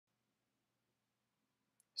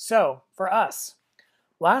So for us,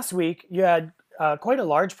 last week you had quite a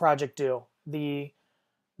large project due, the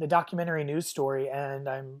documentary news story, and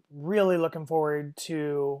I'm really looking forward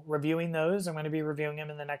to reviewing those. I'm going to be reviewing them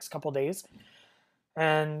in the next couple days,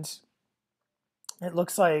 and it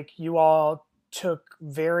looks like you all took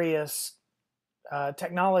various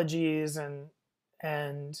technologies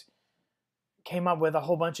and came up with a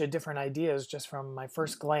whole bunch of different ideas just from my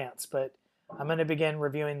first glance. But I'm going to begin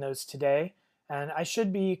reviewing those today, and I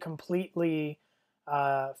should be completely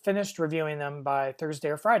finished reviewing them by Thursday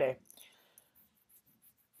or Friday.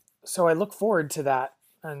 So I look forward to that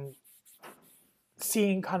and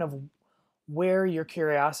seeing kind of where your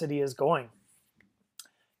curiosity is going.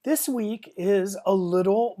 This week is a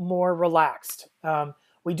little more relaxed.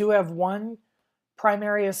 We do have one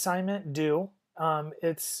primary assignment due.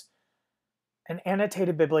 It's an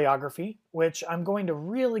annotated bibliography, which I'm going to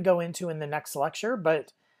really go into in the next lecture,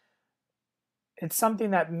 but it's something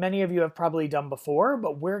that many of you have probably done before,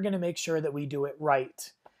 but we're going to make sure that we do it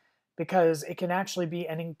right because it can actually be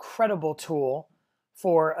an incredible tool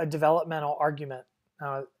for a developmental argument.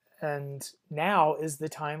 And now is the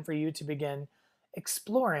time for you to begin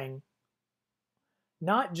exploring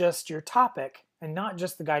not just your topic and not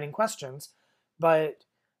just the guiding questions, but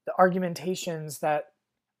the argumentations that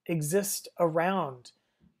exist around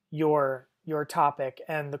your topic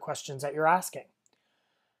and the questions that you're asking.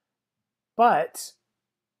 But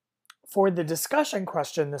for the discussion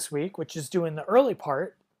question this week, which is due in the early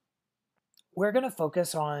part, we're going to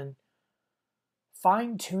focus on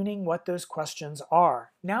fine-tuning what those questions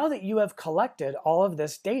are. Now that you have collected all of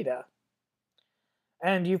this data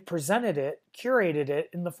and you've presented it, curated it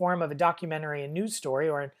in the form of a documentary and news story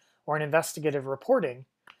or an investigative reporting,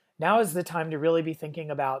 now is the time to really be thinking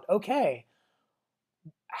about, okay,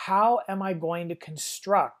 how am I going to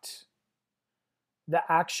construct the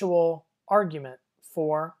actual argument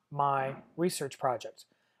for my research project?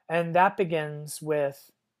 And that begins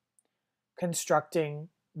with constructing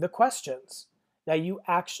the questions that you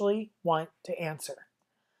actually want to answer.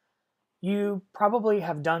 You probably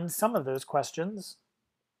have done some of those questions.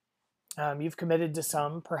 You've committed to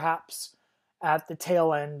some, perhaps at the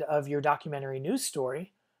tail end of your documentary news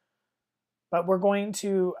story. But we're going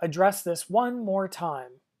to address this one more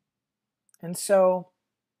time. And so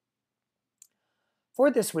for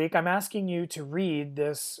this week, I'm asking you to read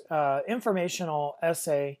this informational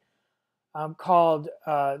essay called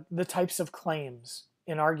The Types of Claims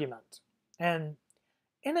in Argument. And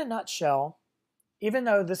in a nutshell, even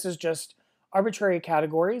though this is just arbitrary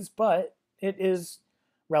categories, but it is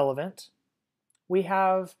relevant, we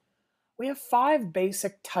have 5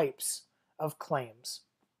 basic types of claims.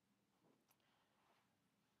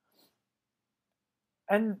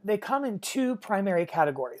 And they come in 2 primary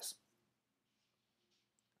categories.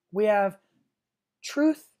 We have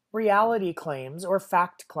truth reality claims or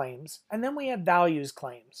fact claims, and then we have values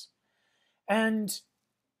claims. And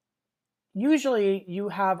usually you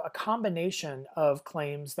have a combination of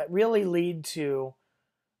claims that really lead to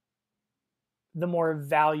the more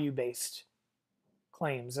value-based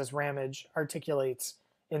claims, as Ramage articulates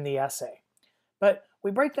in the essay. But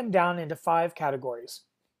we break them down into 5 categories.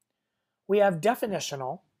 We have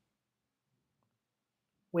definitional,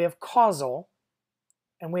 we have causal,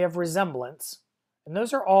 and we have resemblance. And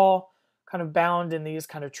those are all kind of bound in these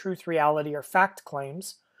kind of truth, reality, or fact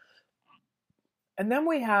claims. And then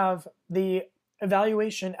we have the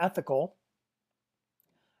evaluation ethical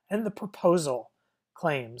and the proposal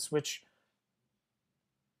claims, which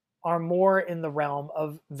are more in the realm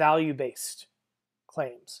of value-based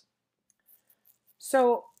claims.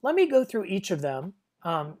 So let me go through each of them,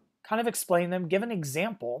 kind of explain them, give an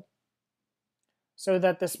example so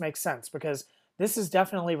that this makes sense, because this is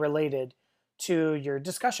definitely related to your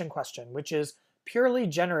discussion question, which is purely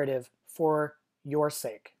generative for your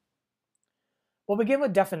sake. We'll begin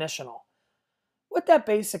with definitional. What that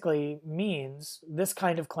basically means, this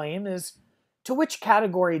kind of claim, is to which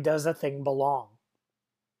category does a thing belong?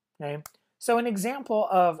 Okay? So an example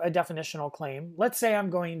of a definitional claim, let's say I'm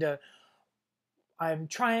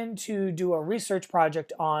trying to do a research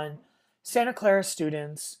project on Santa Clara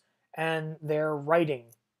students and their writing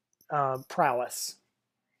prowess.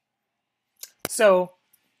 So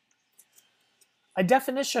a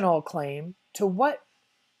definitional claim, to what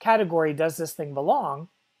category does this thing belong?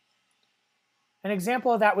 An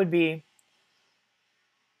example of that would be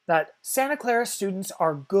that Santa Clara students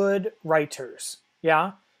are good writers.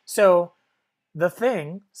 Yeah? So the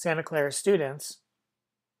thing, Santa Clara students,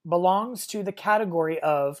 belongs to the category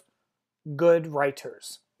of good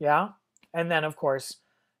writers. Yeah? And then, of course,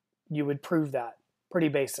 you would prove that. Pretty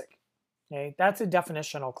basic. Okay? That's a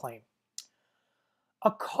definitional claim.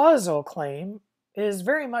 A causal claim is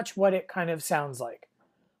very much what it kind of sounds like.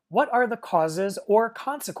 What are the causes or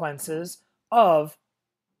consequences of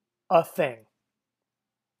a thing?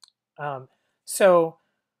 Um, so,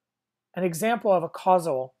 an example of a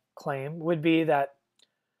causal claim would be that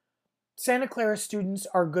Santa Clara students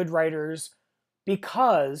are good writers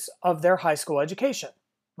because of their high school education.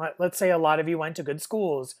 Let's say a lot of you went to good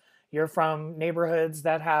schools. You're from neighborhoods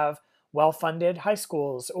that have well-funded high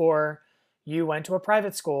schools, or you went to a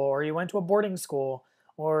private school, or you went to a boarding school,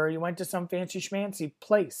 or you went to some fancy schmancy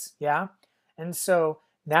place, yeah? And so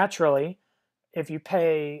naturally, if you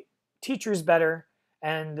pay teachers better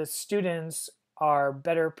and the students are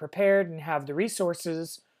better prepared and have the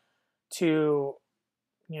resources to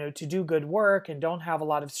to do good work and don't have a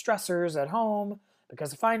lot of stressors at home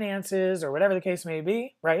because of finances or whatever the case may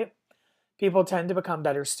be, right? People tend to become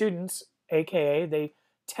better students, aka they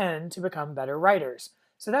tend to become better writers.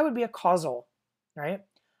 So that would be a causal, right?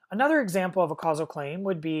 Another example of a causal claim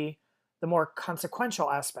would be the more consequential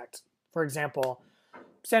aspect. For example,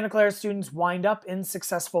 Santa Clara students wind up in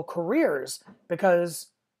successful careers because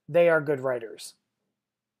they are good writers.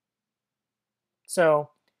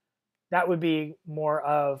 So that would be more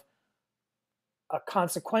of a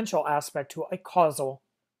consequential aspect to a causal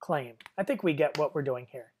claim. I think we get what we're doing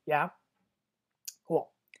here. Yeah? Cool.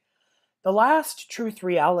 The last truth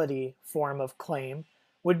reality form of claim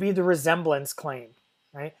would be the resemblance claim,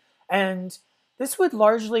 right? And this would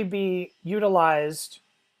largely be utilized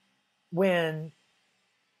when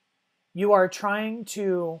you are trying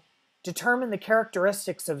to determine the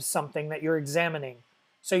characteristics of something that you're examining.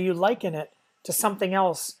 So you liken it to something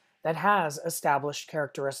else that has established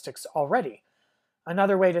characteristics already.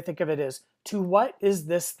 Another way to think of it is, to what is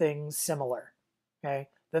this thing similar? Okay,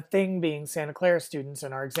 the thing being Santa Clara students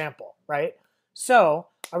in our example, right? So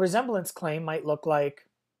a resemblance claim might look like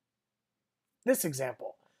this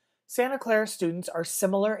example. Santa Clara students are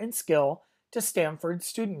similar in skill to Stanford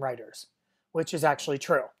student writers, which is actually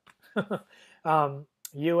true.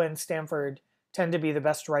 You and Stanford tend to be the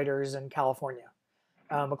best writers in California,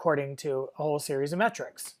 according to a whole series of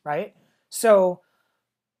metrics, right? So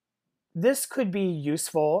this could be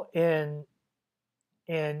useful in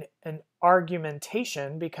an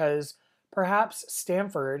argumentation because perhaps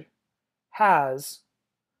Stanford has,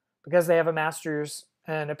 because they have a master's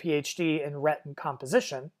and a PhD in Rhet and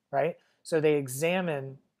composition, right? So they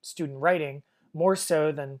examine student writing more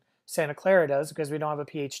so than Santa Clara does because we don't have a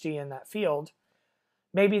PhD in that field.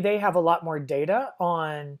 Maybe they have a lot more data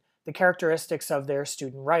on the characteristics of their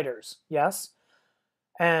student writers, yes?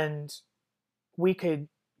 And we could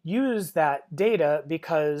use that data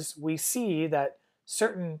because we see that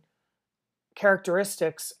certain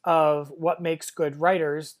characteristics of what makes good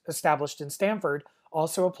writers established in Stanford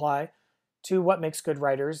also apply to what makes good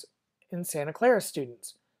writers in Santa Clara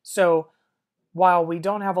students. So while we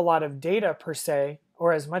don't have a lot of data per se,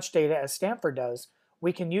 or as much data as Stanford does,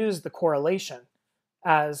 we can use the correlation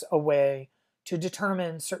as a way to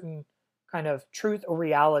determine certain kind of truth or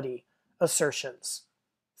reality assertions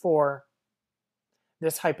for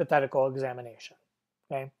this hypothetical examination.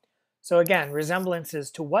 Okay, so again, resemblance is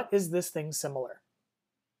to what is this thing similar?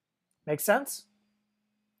 Make sense?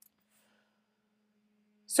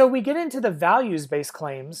 So we get into the values-based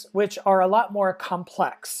claims, which are a lot more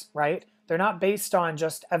complex, right? They're not based on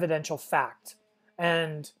just evidential fact.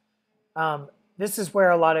 And this is where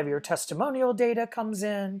a lot of your testimonial data comes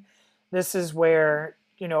in. This is where,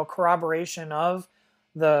 corroboration of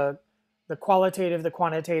the qualitative, the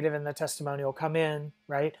quantitative, and the testimonial come in,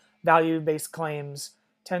 right? Value-based claims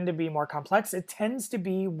tend to be more complex. It tends to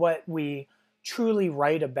be what we truly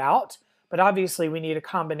write about, but obviously we need a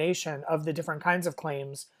combination of the different kinds of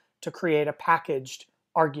claims to create a packaged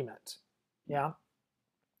argument, yeah?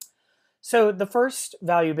 So the first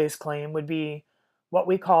value-based claim would be what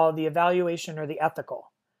we call the evaluation or the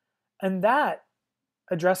ethical. And that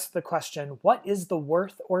addresses the question, what is the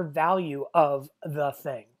worth or value of the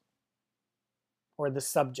thing or the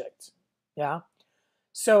subject? Yeah.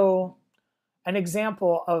 So an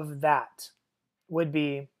example of that would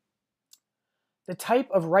be the type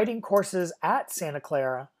of writing courses at Santa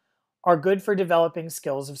Clara are good for developing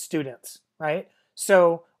skills of students, right?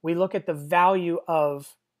 So we look at the value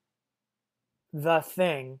of the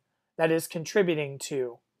thing that is contributing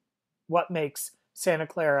to what makes Santa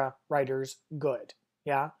Clara writers good,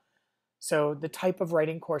 yeah? So the type of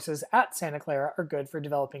writing courses at Santa Clara are good for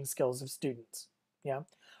developing skills of students, yeah?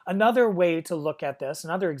 Another way to look at this,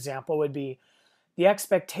 another example would be the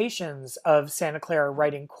expectations of Santa Clara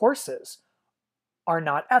writing courses are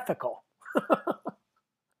not ethical.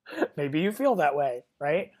 Maybe you feel that way,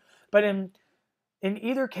 right? But in in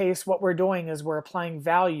either case, what we're doing is we're applying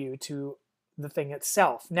value to the thing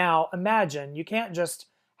itself. Now, imagine you can't just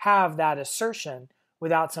have that assertion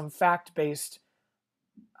without some fact-based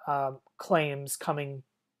claims coming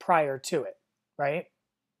prior to it, right?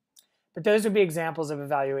 But those would be examples of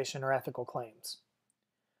evaluation or ethical claims.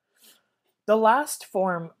 The last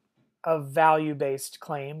form of value-based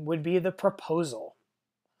claim would be the proposal.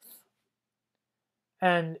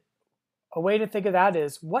 And a way to think of that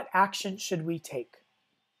is, what action should we take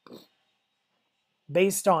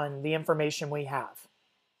based on the information we have?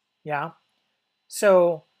 Yeah.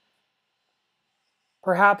 So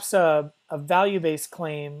perhaps a value-based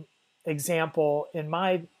claim example in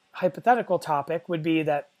my hypothetical topic would be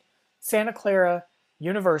that Santa Clara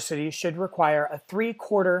University should require a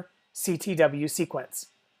 3/4 CTW sequence.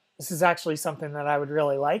 This is actually something that I would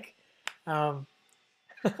really like.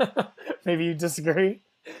 Maybe you disagree,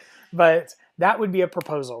 but that would be a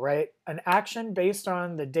proposal, right? An action based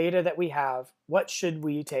on the data that we have. What should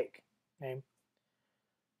we take? Okay.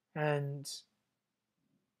 And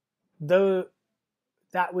though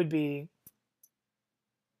that would be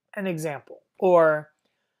an example. Or,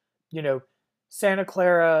 Santa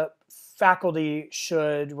Clara faculty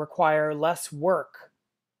should require less work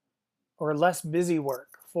or less busy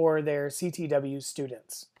work for their CTW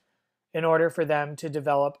students in order for them to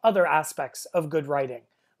develop other aspects of good writing,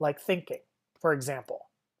 like thinking, for example,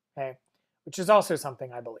 okay? Which is also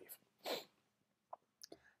something I believe.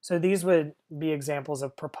 So these would be examples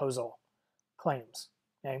of proposal claims,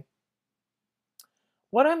 okay?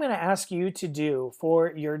 What I'm going to ask you to do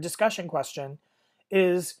for your discussion question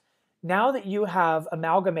is, now that you have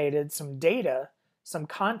amalgamated some data, some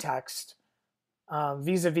context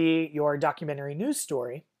vis-a-vis your documentary news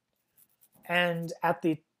story, and at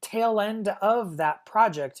the tail end of that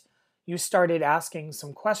project, you started asking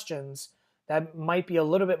some questions that might be a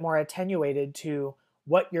little bit more attenuated to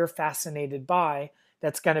what you're fascinated by,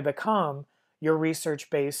 that's going to become your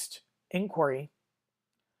research-based inquiry.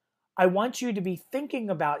 I want you to be thinking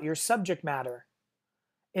about your subject matter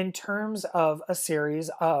in terms of a series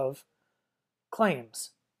of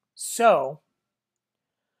claims. So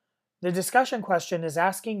the discussion question is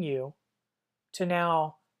asking you to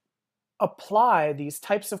now apply these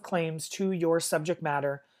types of claims to your subject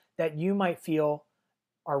matter that you might feel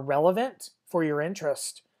are relevant for your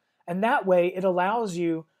interest. And that way it allows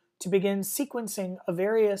you to begin sequencing of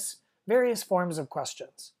various forms of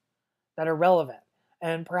questions that are relevant,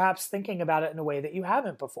 and perhaps thinking about it in a way that you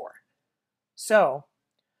haven't before. So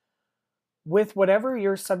with whatever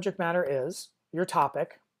your subject matter is, your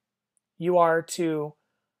topic, you are to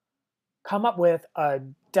come up with a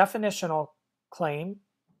definitional claim,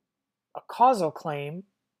 a causal claim,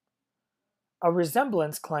 a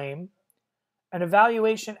resemblance claim, an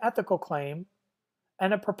evaluation ethical claim,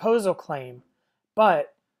 and a proposal claim,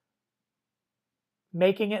 but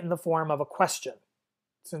making it in the form of a question,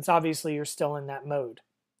 since obviously you're still in that mode.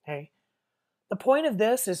 Okay? The point of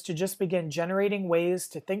this is to just begin generating ways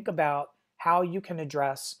to think about how you can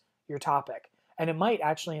address your topic, and it might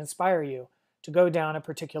actually inspire you to go down a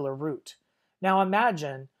particular route. Now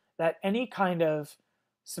imagine that any kind of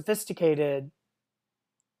sophisticated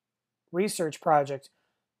research project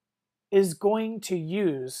is going to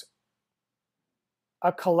use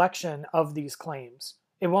a collection of these claims.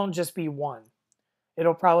 It won't just be one.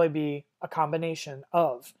 It'll probably be a combination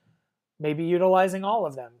of maybe utilizing all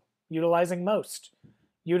of them, utilizing most,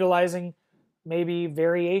 utilizing maybe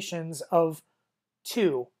variations of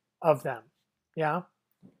 2 of them. Yeah?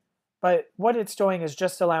 But what it's doing is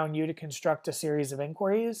just allowing you to construct a series of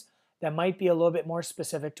inquiries that might be a little bit more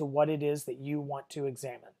specific to what it is that you want to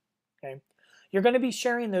examine. Okay? You're going to be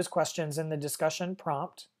sharing those questions in the discussion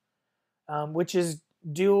prompt, which is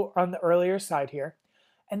due on the earlier side here.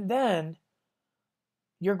 And then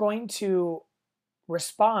you're going to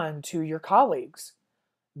respond to your colleagues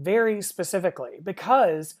very specifically,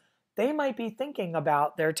 because they might be thinking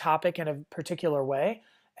about their topic in a particular way.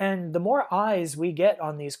 And the more eyes we get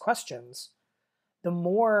on these questions, the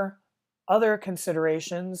more other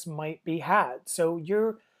considerations might be had. So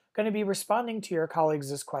you're going to be responding to your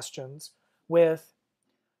colleagues' questions with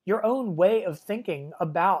your own way of thinking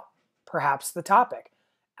about perhaps the topic,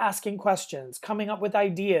 asking questions, coming up with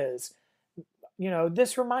ideas.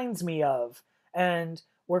 This reminds me of, and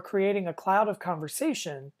we're creating a cloud of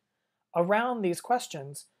conversation around these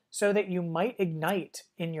questions so that you might ignite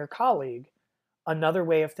in your colleague another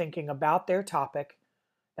way of thinking about their topic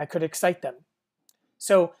that could excite them.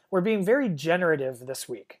 So we're being very generative this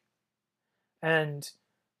week and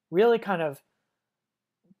really kind of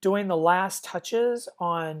doing the last touches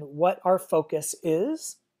on what our focus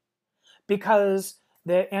is, because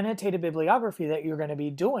the annotated bibliography that you're going to be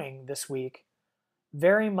doing this week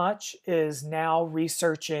very much is now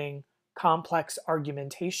researching complex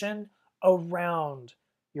argumentation around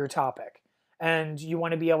your topic. And you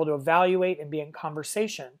want to be able to evaluate and be in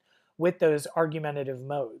conversation with those argumentative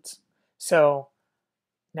modes. So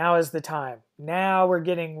now is the time. Now we're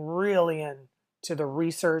getting really into the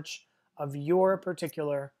research of your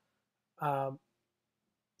particular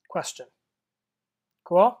question.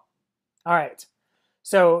 Cool? All right.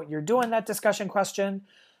 So you're doing that discussion question.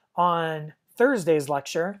 On Thursday's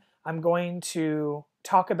lecture, I'm going to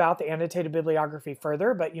talk about the annotated bibliography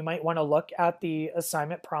further, but you might want to look at the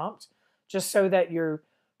assignment prompt just so that you're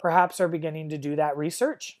perhaps are beginning to do that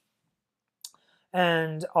research.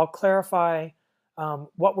 And I'll clarify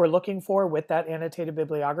what we're looking for with that annotated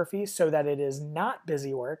bibliography so that it is not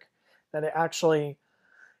busy work, that it actually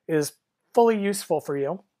is fully useful for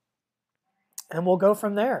you. And we'll go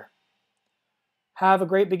from there. Have a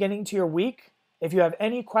great beginning to your week. If you have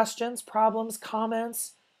any questions, problems,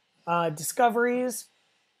 comments, discoveries,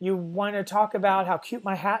 you want to talk about how cute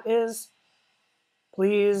my hat is,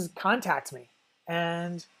 please contact me.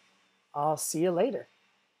 And I'll see you later.